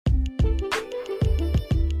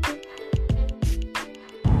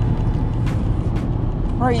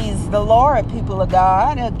Praise the Lord, people of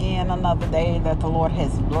God. Again, another day that the Lord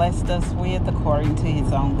has blessed us with according to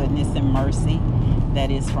his own goodness and mercy.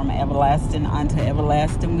 That is from everlasting unto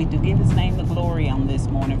everlasting. We do give his name the glory on this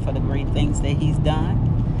morning for the great things that he's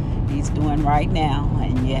done, he's doing right now,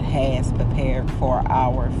 and yet has prepared for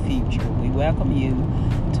our future. We welcome you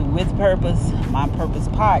to With Purpose, My Purpose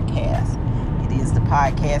podcast. It is the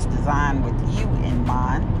podcast designed with you in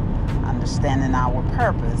mind, understanding our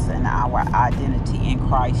purpose and our identity in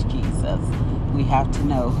Christ Jesus. We have to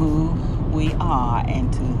know who we are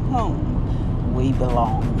and to whom we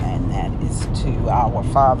belong, and that is to our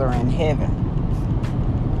Father in heaven,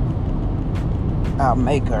 our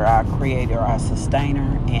maker, our creator, our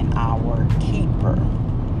sustainer, and our keeper.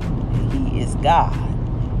 He is God,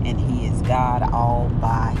 and he is God all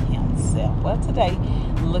by himself. Well, today,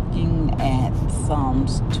 looking at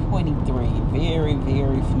Psalms 23, very,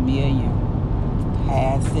 very familiar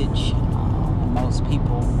passage. Most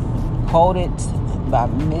people quote it by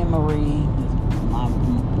memory.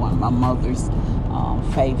 One of my mother's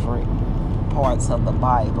favorite parts of the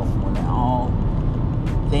Bible, when all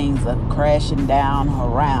things are crashing down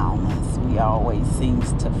around us, we always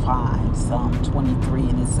seems to find Psalm 23,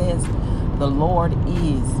 and it says, "The Lord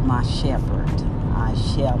is my shepherd, I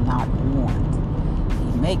shall not want.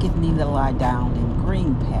 He maketh me to lie down in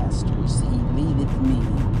green pastures. He leadeth me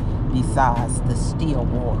besides the still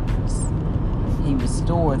waters. He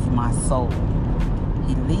restoreth my soul.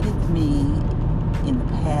 He leadeth me in the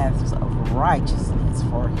paths of righteousness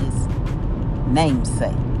for his name's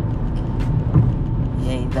sake.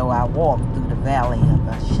 Yea, though I walk through the valley of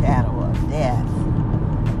the shadow of death,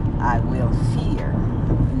 I will fear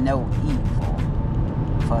no evil,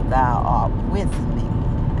 for thou art with me,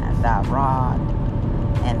 and thy rod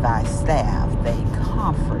and thy staff, they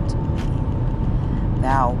comfort me.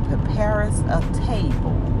 Thou preparest a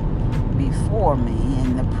table before me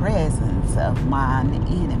in the presence of mine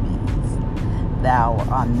enemies. Thou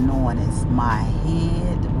anointest my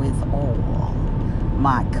head with oil.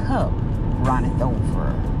 My cup runneth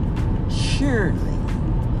over. Surely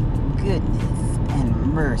goodness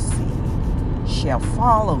and mercy shall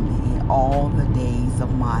follow me all the days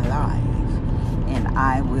of my life, and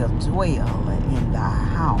I will dwell in the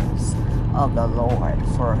house of the Lord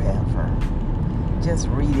forever." Just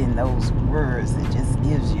reading those words, it just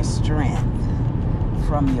gives you strength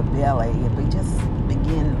from your belly.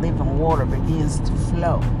 Living water begins to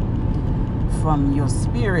flow from your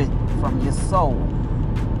spirit, from your soul.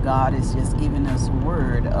 God is just giving us a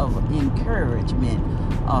word of encouragement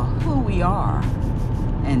of who we are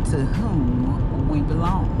and to whom we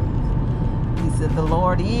belong. He said, "The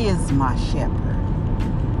Lord is my shepherd."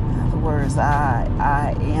 In other words,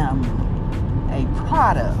 I am a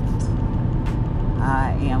product.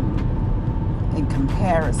 I am in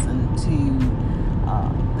comparison to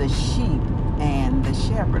the sheep and the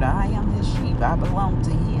shepherd. I am his sheep. I belong to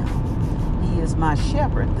him. He is my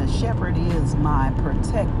shepherd. The shepherd is my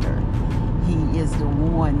protector. He is the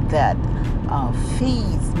one that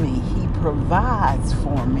feeds me. He provides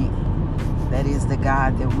for me. That is the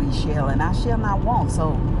God that we shall and I shall not want.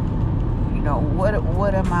 So,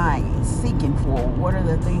 what am I seeking for? What are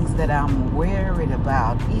the things that I'm worried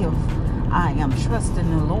about if I am trusting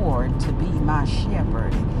the Lord to be my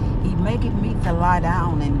shepherd? He maketh me to lie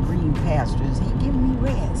down in green pastures. He give me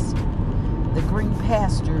rest. The green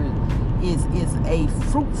pasture is a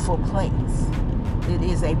fruitful place. It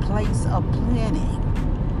is a place of plenty.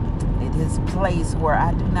 It is a place where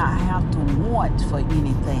I do not have to want for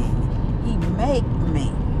anything. He make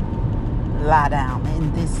me lie down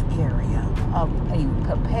in this area of a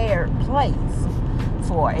prepared place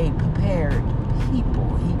for a prepared people.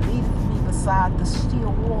 He leadeth me beside the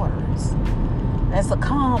still waters. That's a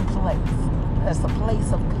calm place. That's a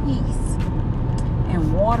place of peace.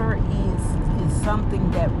 And water is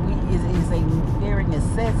something that is a very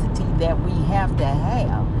necessity that we have to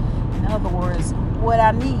have. In other words, what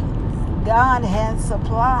I need, God has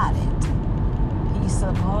supplied it. He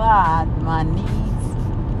supplied my needs,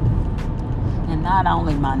 and not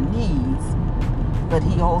only my needs, but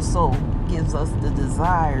he also gives us the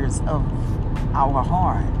desires of our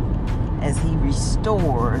heart as he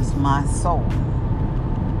restores my soul.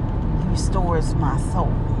 He restores my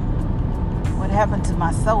soul. What happened to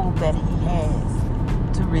my soul that he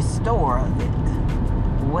has to restore it?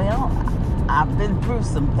 Well, I've been through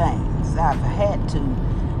some things. I've had to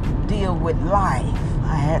deal with life.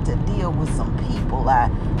 I had to deal with some people. I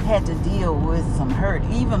had to deal with some hurt.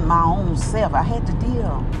 Even my own self. I had to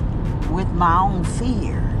deal with my own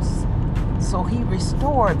fears. So he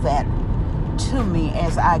restored that to me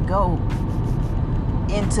as I go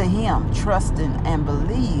into him, trusting and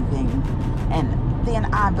believing And then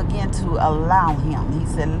I began to allow him. He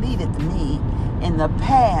said, leadeth me in the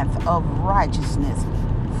path of righteousness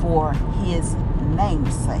for his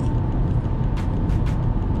name's sake.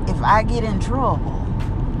 If I get in trouble,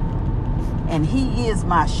 and he is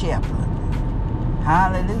my shepherd,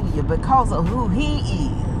 hallelujah, because of who he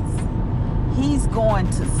is, he's going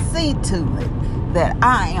to see to it that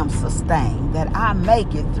I am sustained, that I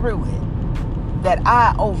make it through it, that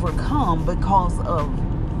I overcome because of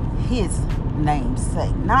his name's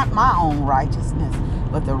sake. Not my own righteousness,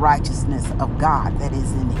 but the righteousness of God that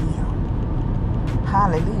is in him.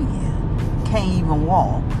 Hallelujah. Can't even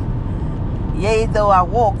walk. Yea, though I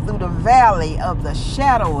walk through the valley of the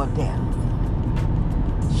shadow of death.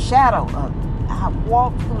 I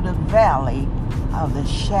walk through the valley of the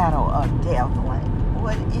shadow of death.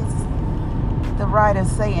 What is the writer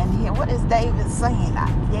saying here? What is David saying?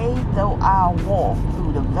 Yea, though I walk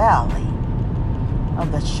through the valley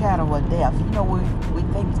of the shadow of death. You know, we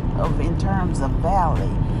think of in terms of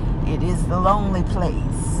valley. It is the lonely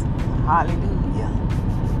place. Hallelujah.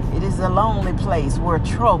 It is the lonely place where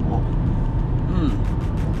trouble,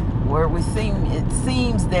 where it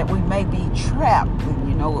seems that we may be trapped.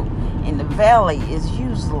 You know, in the valley is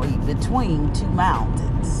usually between two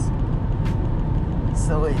mountains.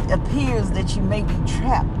 So it appears that you may be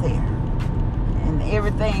trapped there. And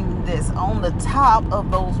everything that's on the top of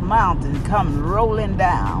those mountains comes rolling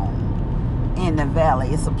down in the valley.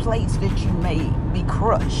 It's a place that you may be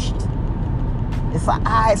crushed. It's an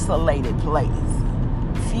isolated place.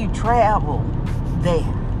 Few travel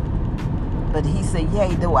there. But he said,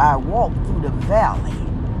 yea, though I walk through the valley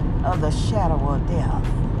of the shadow of death.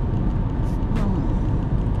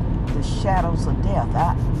 The shadows of death.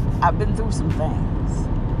 I've been through some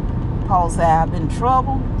things. Paul said, I've been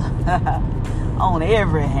troubled on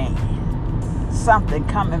every hand. Something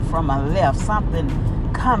coming from my left, something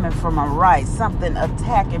coming from my right, something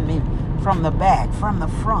attacking me from the back, from the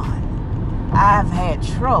front. I've had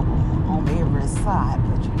trouble on every side,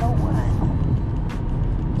 but you know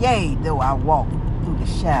what? Yea, though I walk through the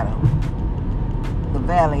shadow, the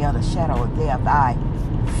valley of the shadow of death, I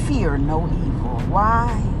fear no evil. Why?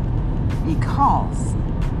 Because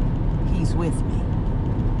he's with me.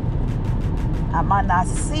 I might not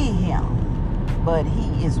see him, but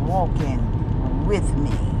he is walking with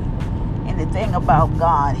me. And the thing about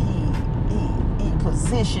God, he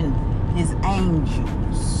positioned his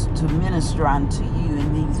angels to minister unto you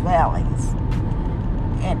in these valleys.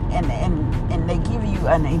 And they give you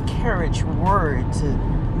an encouraging word to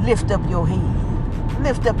lift up your head.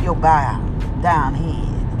 Lift up your bowed down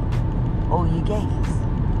head, O ye gates,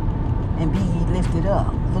 and be ye lifted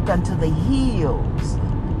up. Look unto the hills.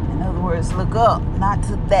 In other words, look up, not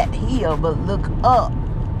to that hill, but look up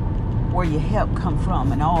where your help come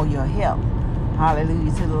from, and all your help,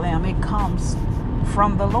 hallelujah to the Lamb, it comes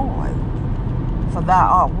from the Lord. For thou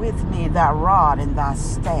art with me, thy rod and thy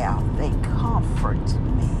staff, they comfort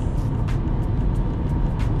me.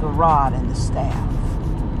 The rod and the staff.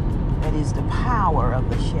 That is the power of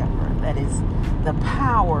the shepherd. That is the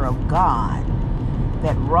power of God.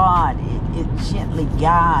 That rod, it gently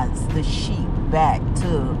guides the sheep back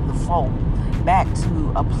to the fold, back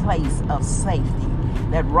to a place of safety.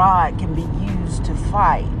 That rod can be used to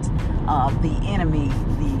fight the enemy,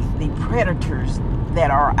 the predators that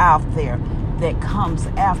are out there that comes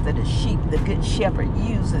after the sheep. The good shepherd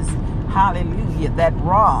uses, hallelujah, that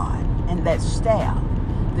rod and that staff.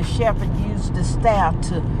 The shepherd used the staff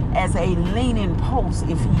as a leaning post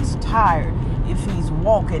if he's tired, if he's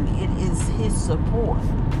walking. It is his support.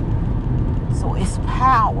 So it's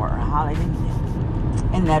power,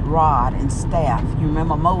 hallelujah, in that rod and staff. You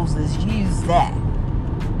remember Moses used that.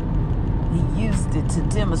 He used it to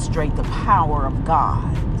demonstrate the power of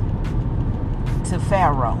God to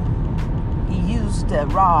Pharaoh. He used the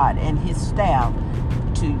rod and his staff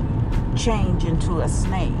to change into a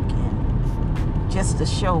snake, and just to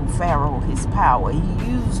show Pharaoh his power. He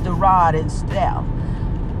used the rod and staff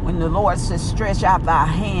when the Lord said, stretch out thy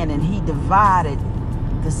hand, and he divided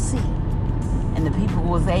the sea, and the people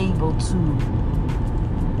was able to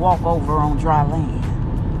walk over on dry land.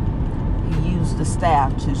 He used the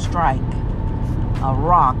staff to strike a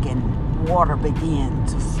rock, and water began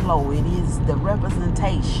to flow. It is the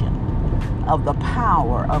representation of the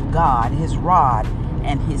power of God, his rod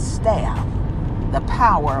and his staff. The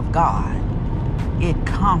power of God, it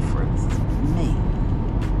comforts me.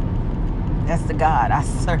 That's the God I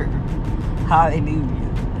serve. Hallelujah.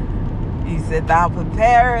 He said, thou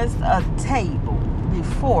preparest a table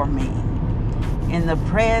before me in the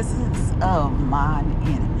presence of mine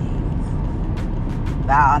enemies.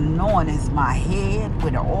 Thou anointest my head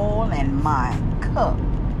with oil, and my cup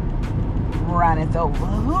runneth over.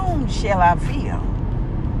 Whom shall I fear?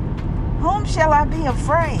 Whom shall I be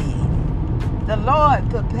afraid? The Lord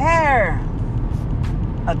prepare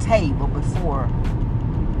a table before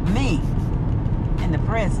me in the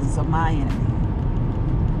presence of my enemy.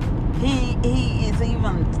 He is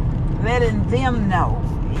even letting them know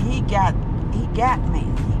he got me.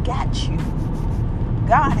 He got you.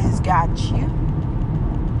 God has got you.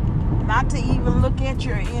 Not to even look at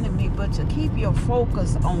your enemy, but to keep your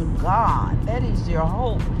focus on God. That is your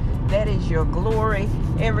hope. That is your glory.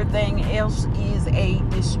 Everything else is a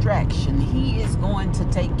distraction. He is going to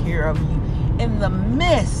take care of you in the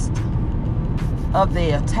midst of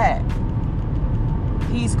the attack.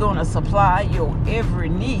 He's going to supply your every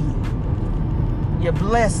need. Your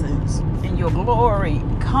blessings and your glory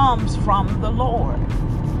comes from the Lord.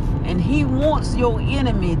 And He wants your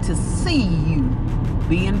enemy to see you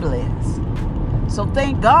being blessed. So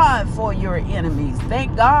thank God for your enemies.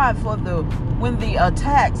 Thank God for when the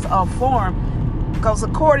attacks are formed. Because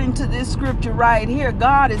according to this scripture right here,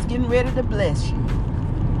 God is getting ready to bless you.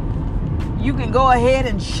 You can go ahead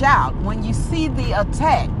and shout. When you see the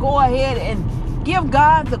attack, go ahead and give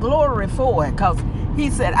God the glory for it. Because He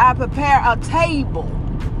said, I prepare a table.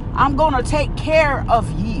 I'm going to take care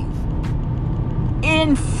of you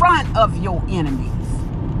in front of your enemies.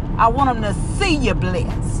 I want them to see you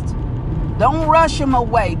blessed. Don't rush them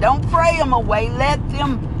away. Don't pray them away. Let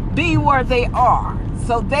them be where they are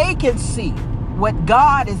so they can see what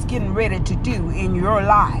God is getting ready to do in your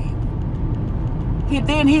life.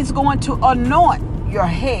 Then He's going to anoint your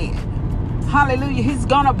head. Hallelujah. He's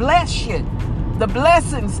going to bless you. The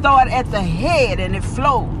blessings start at the head and it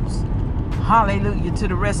flows. Hallelujah, to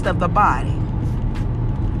the rest of the body.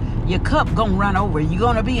 Your cup gonna run over. You're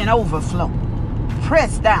gonna be an overflow.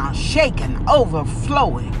 Pressed down, shaken,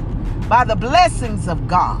 overflowing by the blessings of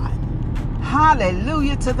God.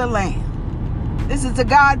 Hallelujah to the Lamb. This is the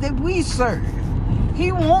God that we serve.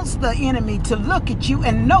 He wants the enemy to look at you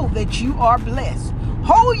and know that you are blessed.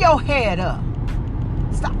 Hold your head up.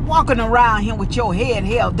 Stop walking around here with your head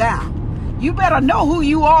held down. You better know who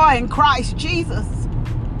you are in Christ Jesus.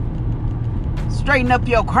 Straighten up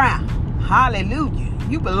your crown. Hallelujah.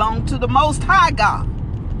 You belong to the Most High God.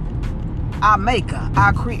 Our maker,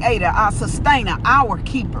 our creator, our sustainer, our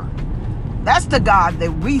keeper. That's the God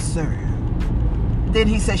that we serve. Then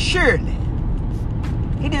He said, surely.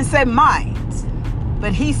 He didn't say might,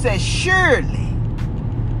 but He said, surely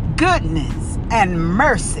goodness and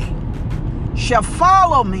mercy shall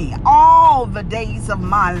follow me all the days of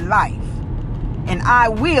my life, and I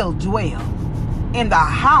will dwell in the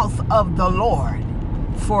house of the Lord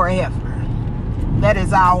forever. That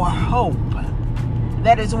is our hope.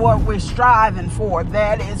 That is what we're striving for.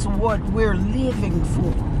 That is what we're living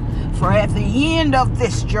for. For at the end of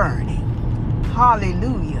this journey,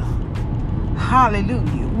 hallelujah,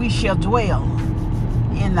 hallelujah, we shall dwell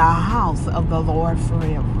in the house of the Lord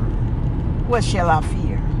forever. What shall I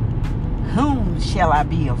fear? Whom shall I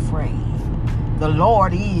be afraid? The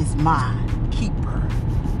Lord is my keeper.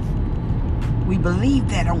 We believe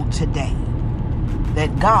that on today,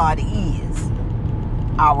 that God is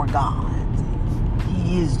our God.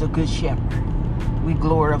 He is the good shepherd. We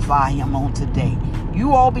glorify Him on today.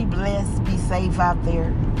 You all be blessed. Be safe out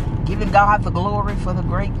there. Giving God the glory for the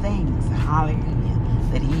great things. Hallelujah.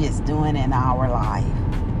 That He is doing in our life.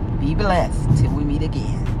 Be blessed till we meet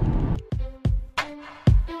again.